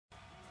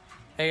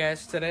Hey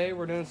guys, today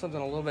we're doing something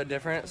a little bit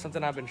different,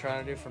 something I've been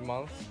trying to do for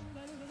months.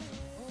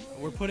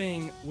 We're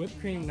putting whipped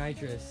cream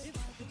nitrous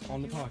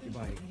on the pocket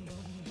bike.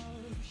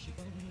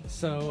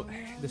 So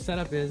the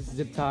setup is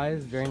zip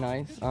ties, very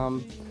nice.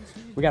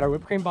 We got our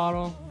whipped cream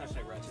bottle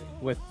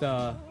with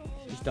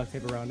just duct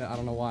tape around it, I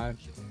don't know why.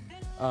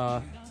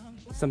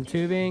 Some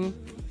tubing,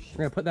 we're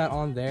gonna put that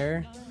on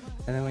there,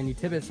 and then when you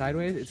tip it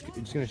sideways, it's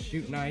gonna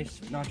shoot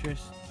nitrous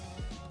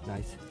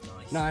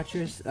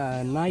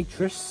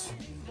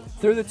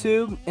through the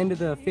tube into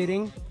the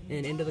fitting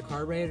and into the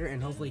carburetor,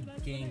 and hopefully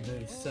gain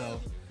boost. So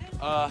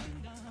I'm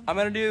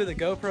gonna do the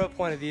GoPro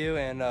point of view,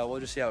 and we'll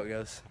just see how it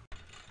goes.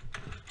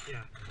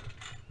 Yeah.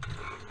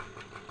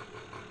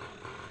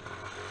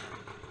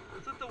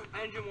 Let's let the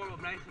engine warm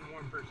up nice and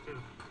warm first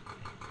too.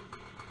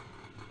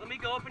 Let me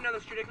go up and down the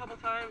street a couple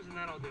times, and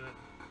then I'll do it.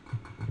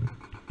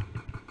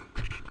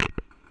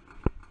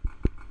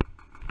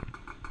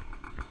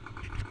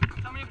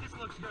 Tell me if this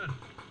looks good.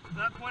 Is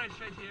that pointed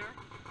straight to here?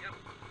 Yep.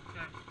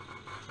 Okay.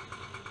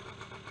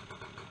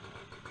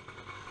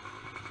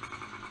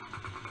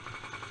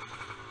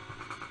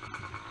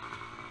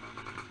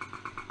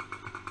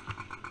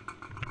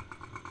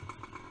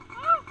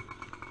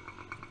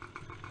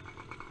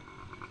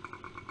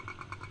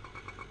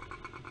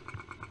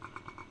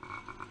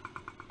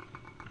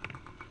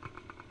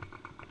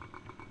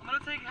 I'm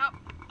gonna take it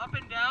up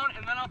and down,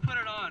 and then I'll put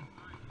it on.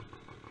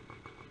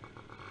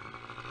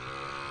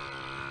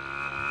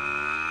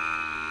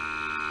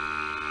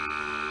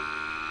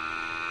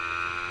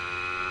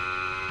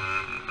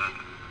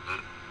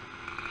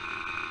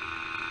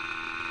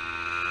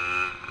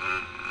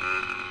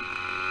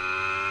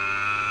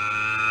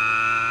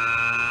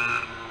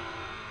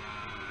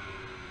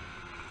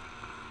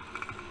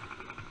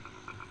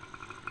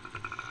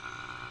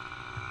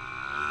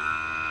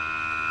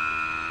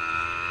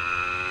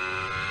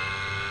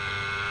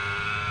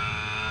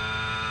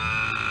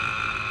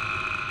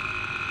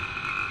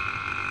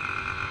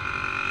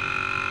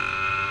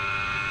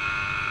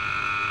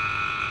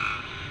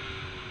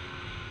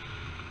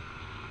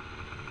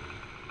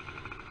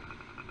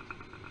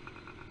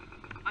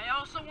 I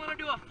also want to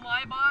do a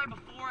flyby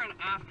before and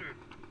after.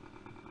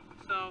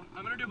 So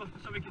I'm gonna do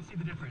so we can see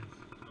the difference.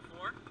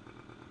 Before?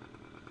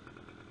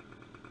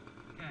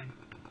 Okay.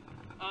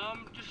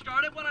 Just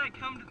start it when I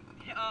come to,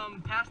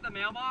 past the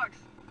mailbox,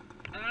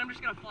 and then I'm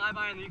just gonna fly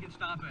by and then you can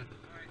stop it.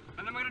 Alright.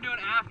 And then we're gonna do an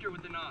after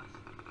with the NOS.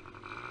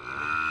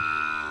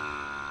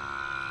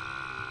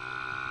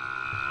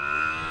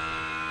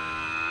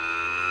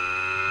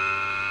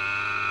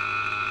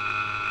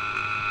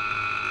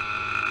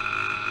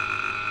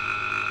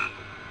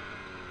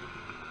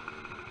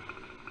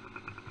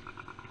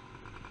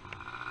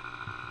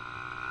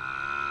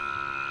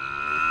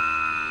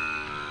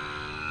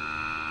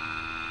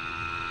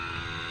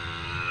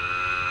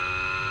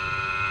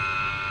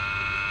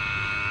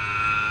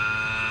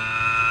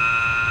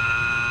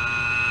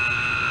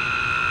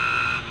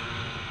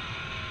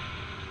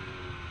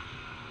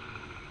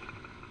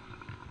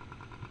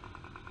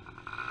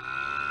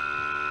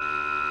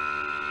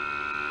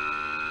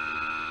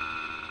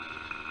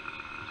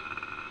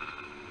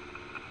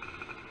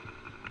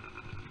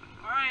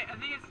 I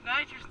think it's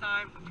nitrous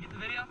time. Did you get the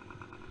video?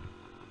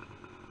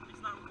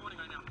 It's not recording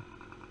right now.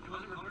 It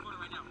wasn't recording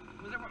right now.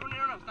 Was it?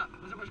 No, stop.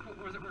 Was it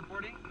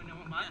recording when it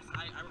went by? Yes,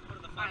 I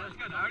recorded the Alright, file. that's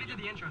good. I already did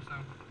the intro, so.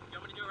 You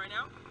want me to do it right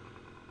now?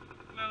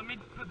 No, let me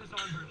put this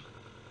on first.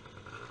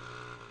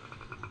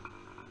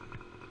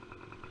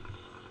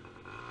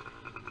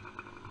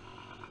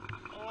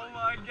 Oh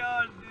my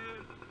god,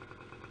 dude.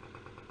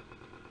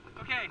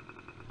 Okay.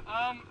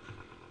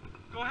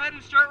 Go ahead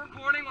and start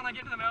recording when I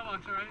get to the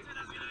mailbox, alright?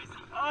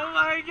 Oh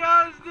my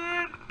gosh,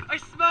 dude! I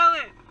smell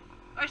it!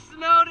 I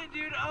smelled it,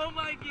 dude! Oh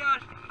my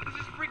gosh! This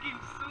is freaking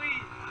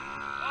sweet!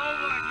 Oh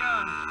my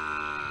gosh!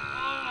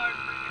 Oh my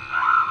freaking... Oh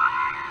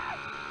my gosh!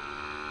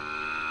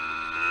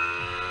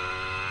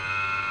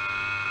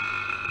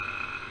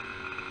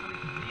 I'm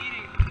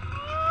bleeding.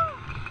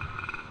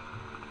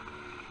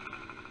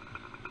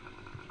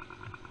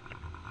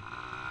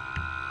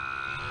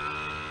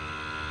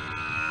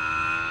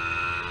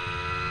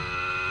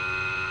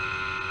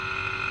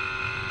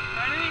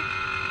 Ready?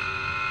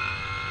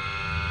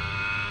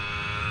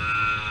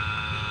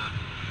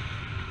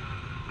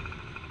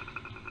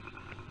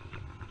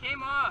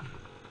 Came off.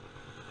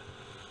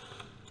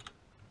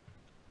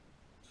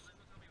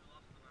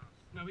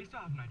 No, we still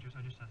have nitrous.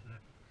 I just tested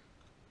it.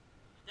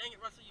 Dang it,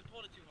 Russell, you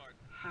pulled it too hard.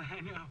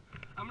 I know.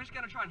 I'm just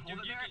gonna try and hold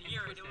it there and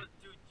twist it.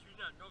 Dude,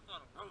 no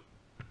throttle.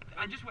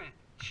 I just went,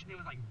 and it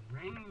was like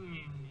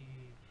raining,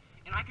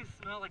 and I could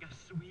smell like a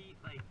sweet,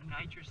 like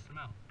nitrous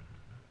smell.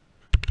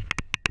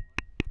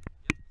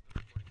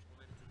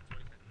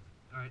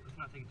 All right, let's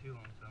not take it too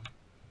long. So,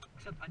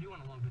 except I do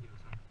want a long video,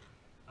 so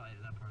I'll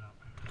edit that part out.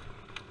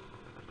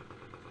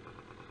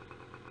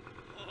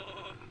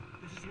 Oh,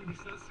 this is gonna be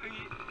so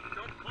sweet.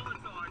 Don't pull it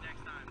so hard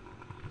next time.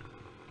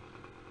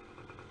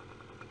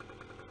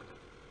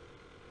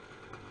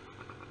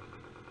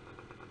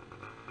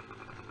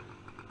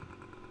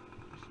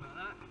 You smell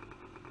that?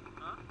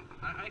 Huh?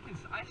 I can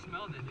I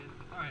smelled it, dude.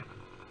 Alright.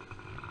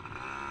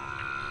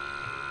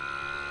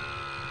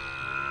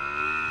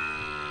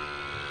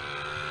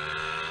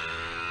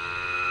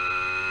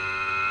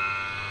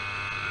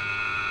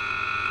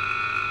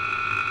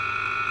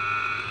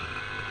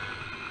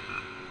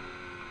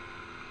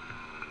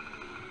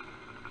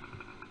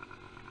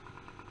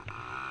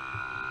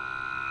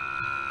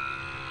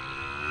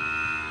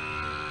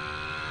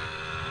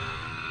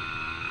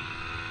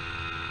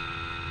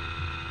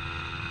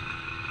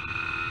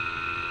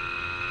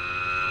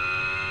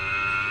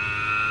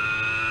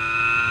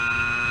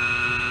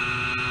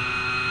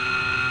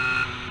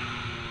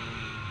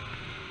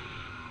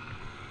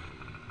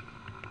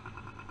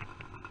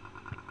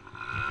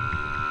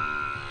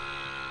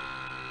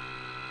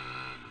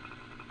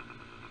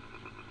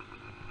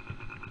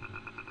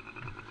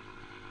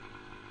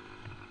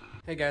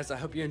 Hey guys, I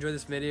hope you enjoyed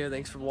this video.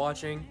 Thanks for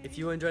watching. If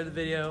you enjoyed the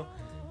video,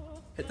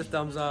 hit the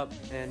thumbs up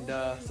and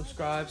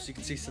subscribe so you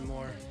can see some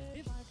more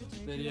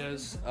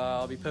videos.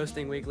 I'll be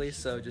posting weekly,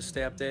 so just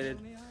stay updated.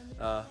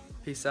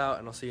 Peace out,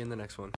 and I'll see you in the next one.